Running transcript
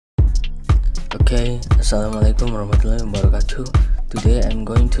Okay, Assalamualaikum warahmatullahi wabarakatuh. Today I'm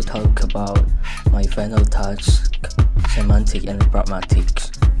going to talk about my final task, Semantics and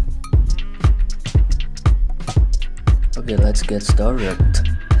Pragmatics. Okay, let's get started.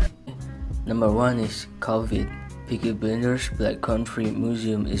 Number 1 is COVID. Peaky Blinders Black Country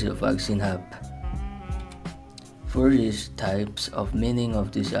Museum is a vaccine hub. First is types of meaning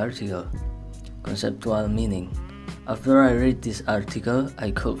of this article. Conceptual meaning. After I read this article,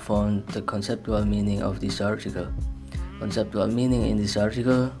 I could find the conceptual meaning of this article. Conceptual meaning in this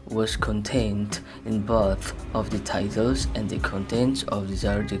article was contained in both of the titles and the contents of this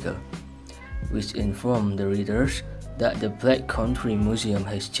article, which informed the readers that the Black Country Museum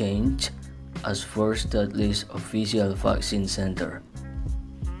has changed as first Dudley's official vaccine center.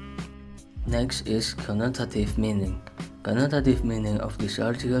 Next is connotative meaning. Connotative meaning of this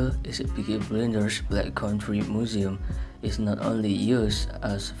article is a Peaky Blinders Black Country Museum is not only used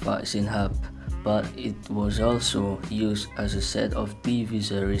as vaccine hub, but it was also used as a set of TV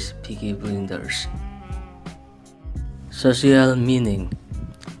series Peaky Blinders. Social meaning.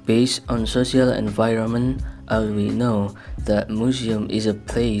 Based on social environment, all we know that museum is a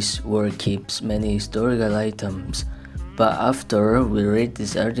place where keeps many historical items. But after we read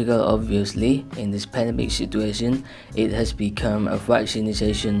this article, obviously, in this pandemic situation, it has become a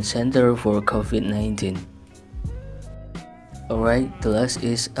vaccination center for COVID-19. Alright, the last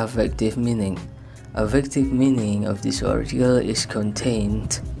is affective meaning. Affective meaning of this article is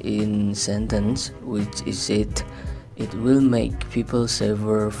contained in sentence which is said, it will make people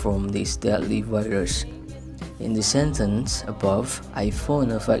safer from this deadly virus. In the sentence above, I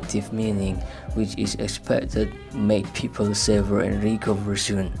found affective meaning, which is expected to make people safer and recover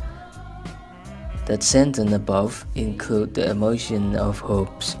soon. That sentence above includes the emotion of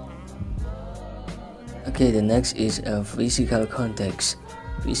hopes. Okay, the next is a physical context.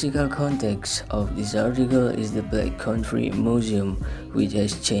 Physical context of this article is the Black Country Museum, which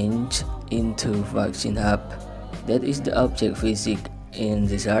has changed into vaccine hub. That is the object physics in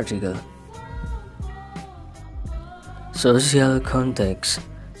this article. Social context.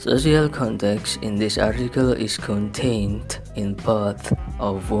 Social context in this article is contained in both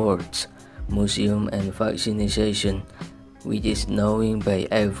of words, museum and vaccination, which is known by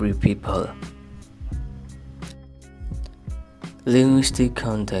every people. Linguistic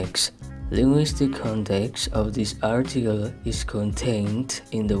context. Linguistic context of this article is contained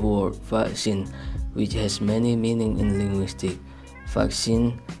in the word vaccine, which has many meanings in linguistics.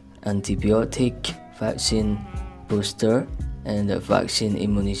 Vaccine, antibiotic, vaccine, booster, and the vaccine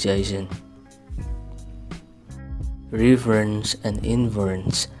immunization. Reference and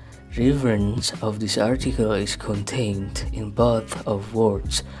inference. Reference of this article is contained in both of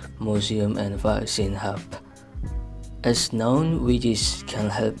words, museum and vaccine hub. As noun, which can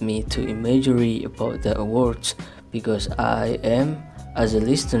help me to imagery about that words, because I am, as a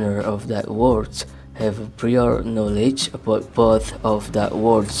listener of that words, have a prior knowledge about both of that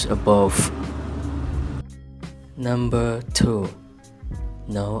words above. Number 2.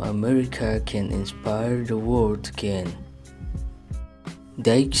 Now America can inspire the world again.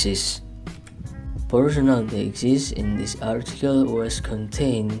 Deixis. Personal deixis in this article was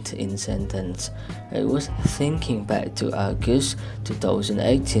contained in sentence. I was thinking back to August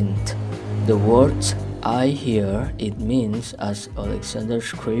 2018. The words I hear it means as Alexander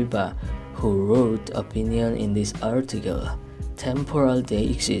Scriba, who wrote opinion in this article. Temporal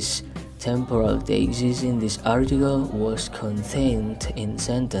deixis. Temporal deixis in this article was contained in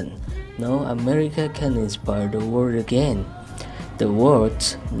sentence. Now America can inspire the world again. The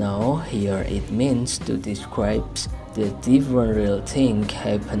words now here it means to describe the different real thing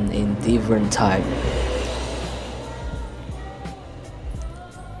happen in different time.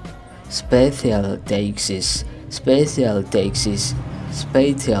 Spatial deixis. Spatial deixis.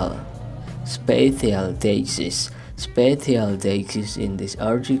 Spatial deixis. Spatial deixis in this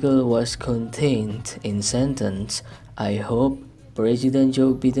article was contained in sentence. I hope President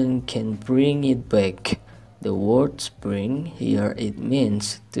Joe Biden can bring it back. The word bring here it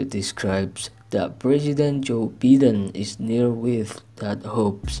means to describe that President Joe Biden is near with that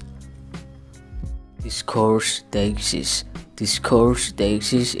hopes. Discourse deixis. Discourse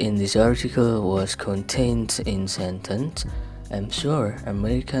deixis in this article was contained in sentence. I'm sure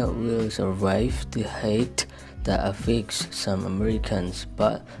America will survive the hate that affects some Americans,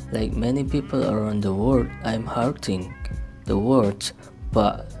 but like many people around the world, I'm hurting. The words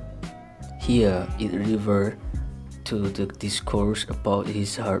but here it refers to the discourse about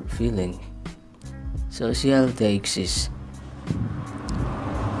his hard feeling. Social deixis.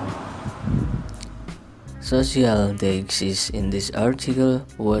 social deixis in this article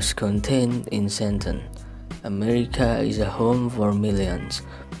was contained in sentence. America is a home for millions,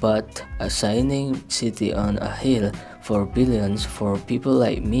 but assigning city on a hill for billions for people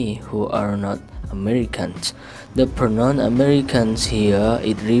like me who are not Americans. The pronoun Americans here,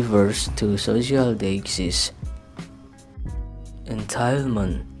 it refers to social deixis.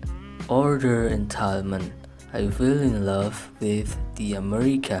 Entitlement. Order entitlement. I fell in love with the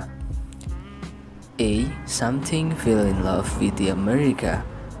America. A. Something fell in love with the America.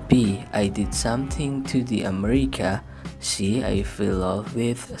 B. I did something to the America. C. I fell in love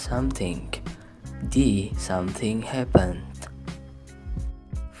with something. D. Something happened.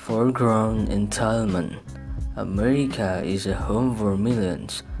 Foreground entitlement. America is a home for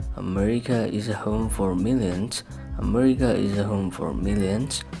millions. America is a home for millions. America is a home for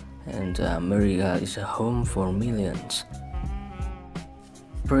millions. And America is a home for millions.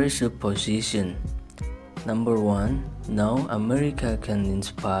 Presupposition. Number 1. Now America can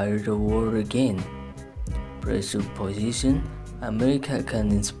inspire the world again. Presupposition. America can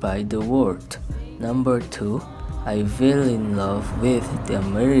inspire the world. Number 2. I fell in love with the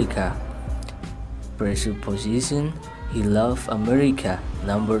America. Presupposition. He loved America.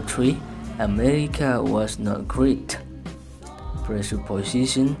 Number 3. America was not great.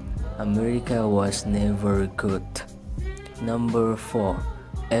 Presupposition. America was never good. Number 4.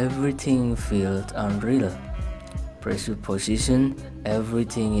 Everything felt unreal. Presupposition.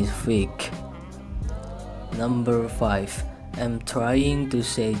 Everything is fake. Number 5. I'm trying to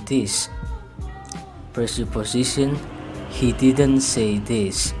say this. Presupposition. He didn't say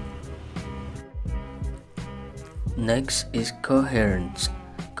this. Next is coherence.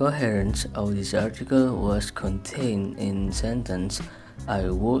 Coherence of this article was contained in sentence. I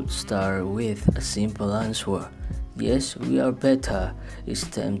would start with a simple answer. Yes, we are better. It's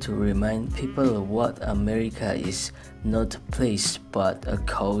time to remind people what America is, not a place but a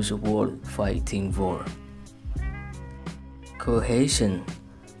cause worth fighting for. Cohesion.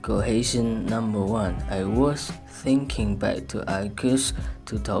 Cohesion number 1. I was thinking back to August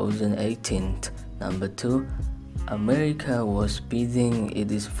 2018. Number 2. America was bidding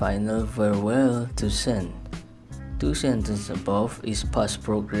its final farewell to Sun. Two sentences above is past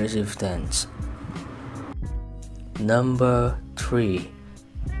progressive tense. Number 3.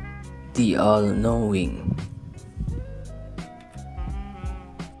 The all-knowing.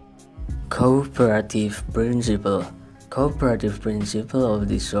 Cooperative principle. Cooperative principle of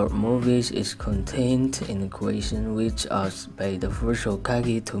the short movies is contained in a question which asked by the first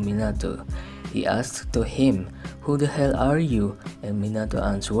Hokage to Minato. He asked to him, "Who the hell are you?" And Minato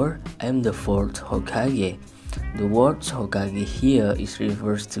answered, "I'm the fourth Hokage." The word Hokage here is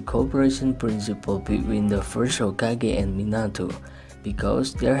refers to cooperation principle between the first Hokage and Minato,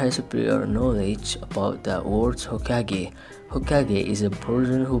 because there has a prior knowledge about the word Hokage. Hokage is a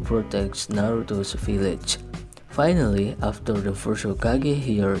person who protects Naruto's village. Finally, after the first Hokage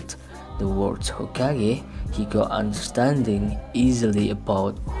heard the words Hokage, he got understanding easily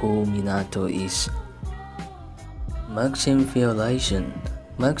about who Minato is. Maxim violation.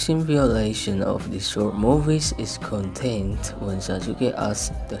 Maxim violation of the short movies is contained when Sasuke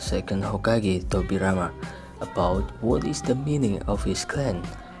asked the second Hokage, Tobirama, about what is the meaning of his clan.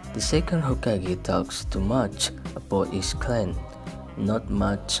 The second Hokage talks too much about his clan, not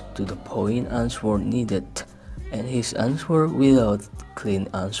much to the point answer needed, and his answer without clean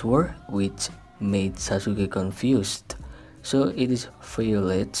answer, which made Sasuke confused. So it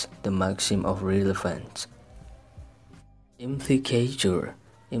violates the maxim of relevance. Implicature.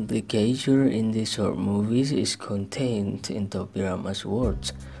 Implicature in the short movies is contained in Tobirama's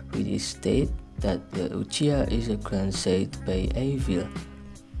words, which state that the Uchiha is a clan said by evil.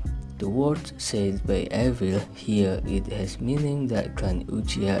 The word said by evil here, it has meaning that clan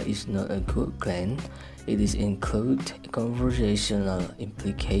Uchiha is not a good clan. It is include conversational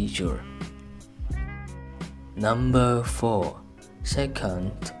implicature. Number 4.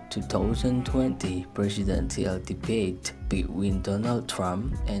 Second 2020 presidential debate between Donald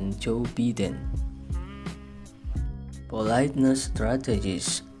Trump and Joe Biden. Politeness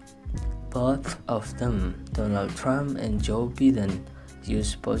strategies. Both of them, Donald Trump and Joe Biden,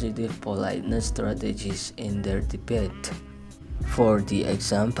 use positive politeness strategies in their debate. For the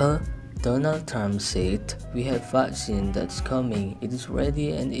example, Donald Trump said, "We have vaccine that's coming, it is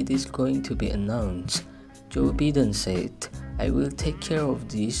ready and it is going to be announced." Joe Biden said, "I will take care of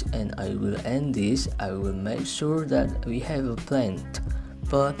this and I will end this. I will make sure that we have a plan."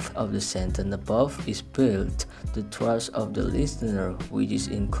 Both of the sentence above is built the trust of the listener, which is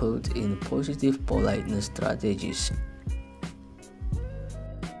included in positive politeness strategies.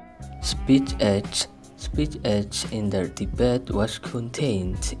 Speech aids. Speech edge in their debate was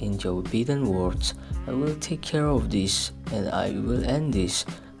contained in Joe Biden's words, "I will take care of this, and I will end this.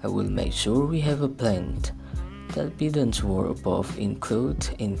 I will make sure we have a plan." That Biden's words above include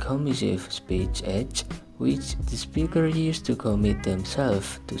incommissive speech edge, which the speaker used to commit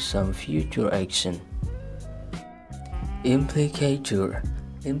themselves to some future action. Implicature.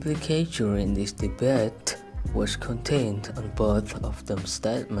 Implicature in this debate was contained on both of them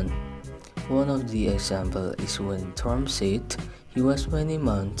statements. One of the examples is when Trump said he was many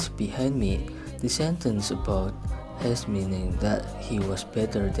months behind me. The sentence about has meaning that he was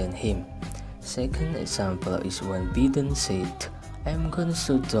better than him. Second example is when Biden said, "I'm gonna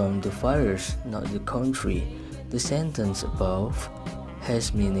shut down the virus, not the country." The sentence above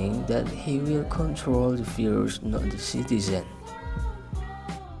has meaning that he will control the virus, not the citizen.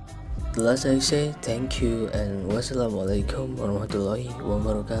 The last I say thank you and wassalamualaikum warahmatullahi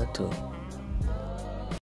wabarakatuh.